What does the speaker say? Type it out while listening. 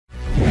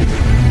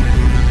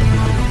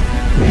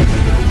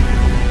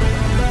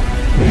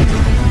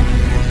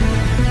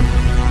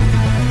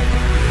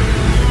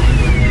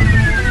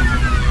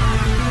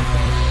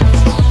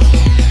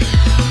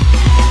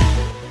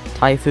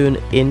Typhoon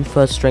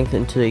In-fa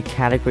strengthened to a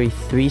Category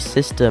 3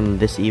 system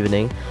this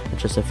evening,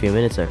 just a few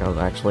minutes ago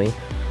actually.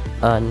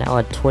 Now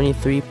at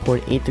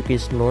 23.8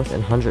 degrees north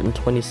and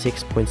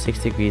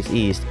 126.6 degrees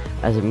east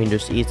as it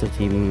meanders east of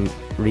the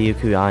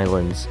Ryukyu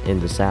Islands in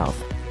the south.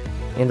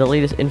 And the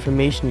latest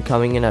information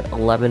coming in at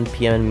 11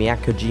 p.m. in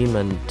Miyakojima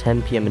and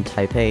 10 p.m. in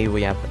Taipei,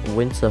 we have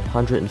winds of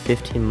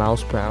 115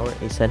 miles per hour,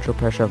 a central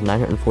pressure of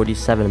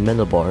 947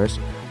 millibars.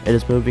 It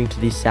is moving to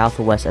the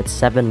southwest at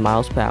 7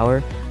 miles per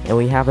hour, and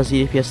we have a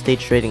CDPS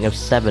stage rating of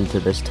 7 to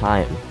this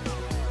time.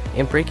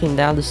 And breaking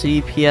down the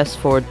CDPS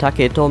for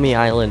Taketomi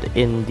Island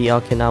in the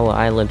Okinawa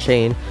island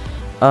chain,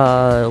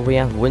 we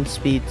have wind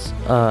speeds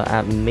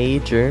at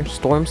major,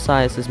 storm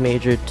size is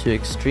major to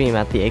extreme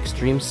at the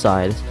extreme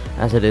side,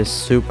 as it is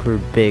super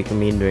big,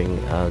 meandering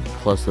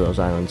close to those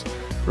islands.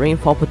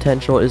 Rainfall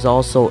potential is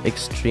also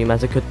extreme,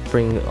 as it could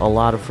bring a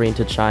lot of rain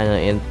to China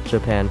and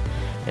Japan,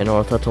 and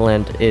North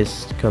Atlantic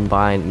is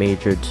combined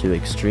major to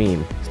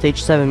extreme.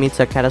 Stage 7 means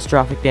that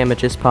catastrophic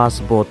damage is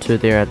possible to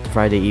there at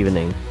Friday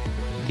evening.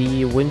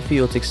 The wind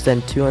fields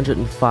extend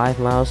 205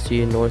 miles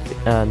to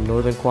the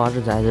northern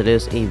quadrant, as it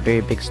is a very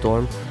big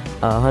storm,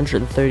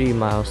 130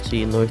 miles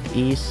to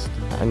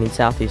the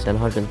southeast, and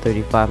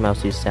 135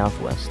 miles to the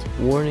southwest.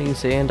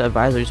 Warnings and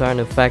advisories are in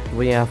effect.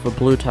 We have a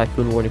blue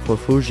typhoon warning for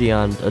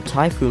Fujian, a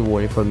typhoon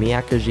warning for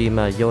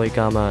Miyakojima,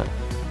 Yokohama,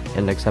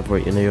 and except for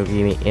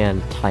Inuyogimi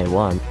and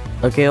Taiwan.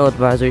 A gale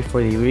advisory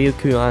for the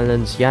Ryukyu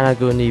Islands,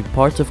 Yanaguni,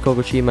 parts of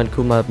Kokushima and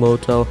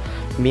Kumamoto,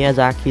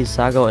 Miyazaki,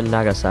 Sago, and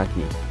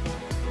Nagasaki.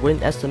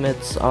 Wind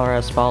estimates are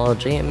as follows: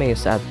 JMA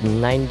is at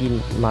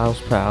 90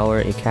 miles per hour,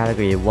 a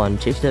Category 1.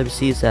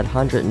 JTWC is at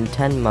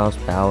 110 miles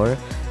per hour,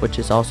 which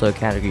is also a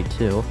Category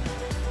 2.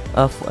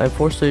 And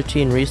Force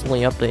 13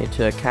 recently updated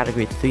to a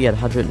Category 3 at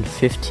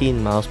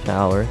 115 miles per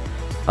hour,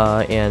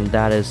 and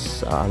that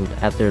is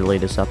at their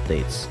latest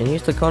updates. And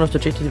here's the cone of the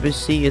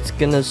JTWC. It's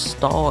gonna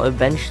stall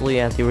eventually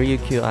at the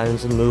Ryukyu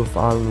Islands and move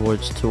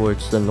onwards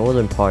towards the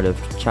northern part of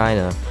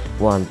China,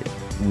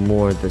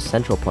 more the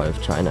central part of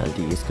China on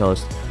the east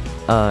coast.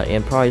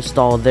 And probably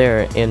stall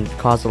there and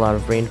cause a lot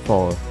of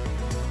rainfall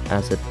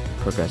as it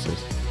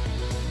progresses.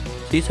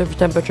 Sea surface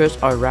temperatures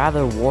are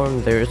rather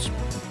warm there. It's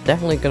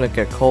definitely going to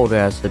get colder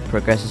as it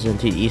progresses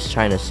into the East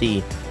China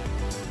Sea,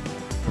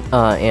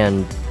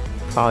 and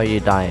probably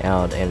die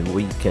out and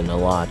weaken a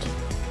lot.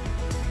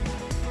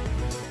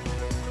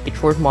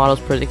 H4 model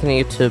is predicting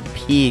it to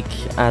peak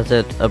as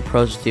it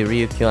approaches the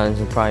Ryukyu Islands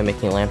and probably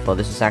making landfall.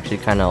 This is actually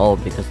kind of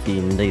old because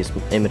these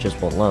images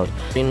won't load.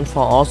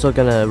 Rainfall also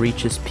going to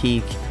reach its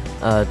peak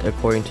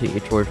according to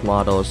H4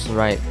 models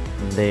right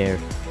there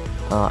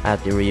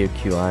at the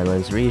Ryukyu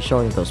Islands, really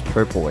showing those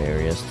purple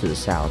areas to the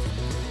south.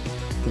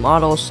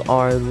 Models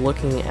are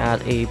looking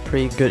at a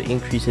pretty good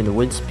increase in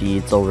wind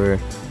speeds over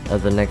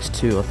the next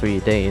 2 or 3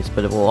 days,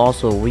 but it will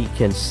also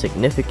weaken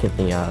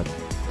significantly at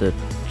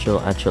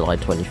July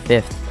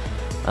 25th,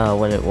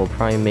 when it will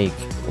probably make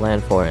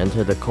landfall and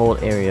enter the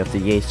cold area of the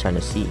East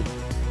China Sea.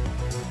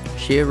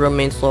 Shear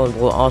remains low and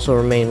will also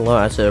remain low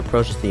as it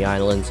approaches the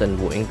islands and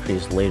will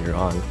increase later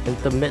on. And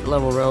the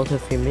mid-level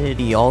relative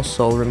humidity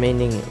also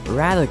remaining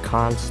rather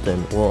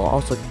constant will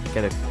also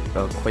get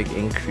a quick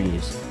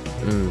increase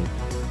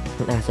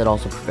as it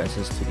also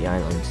progresses to the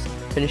islands.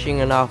 Finishing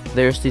it off,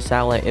 there's the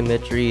satellite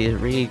imagery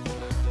really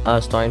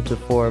starting to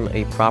form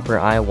a proper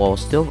eye wall,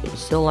 still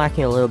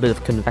lacking a little bit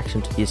of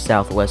convection to the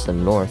southwest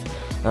and north.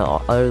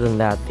 Other than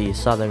that, the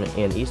southern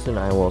and eastern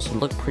eye walls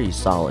look pretty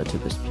solid to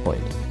this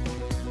point.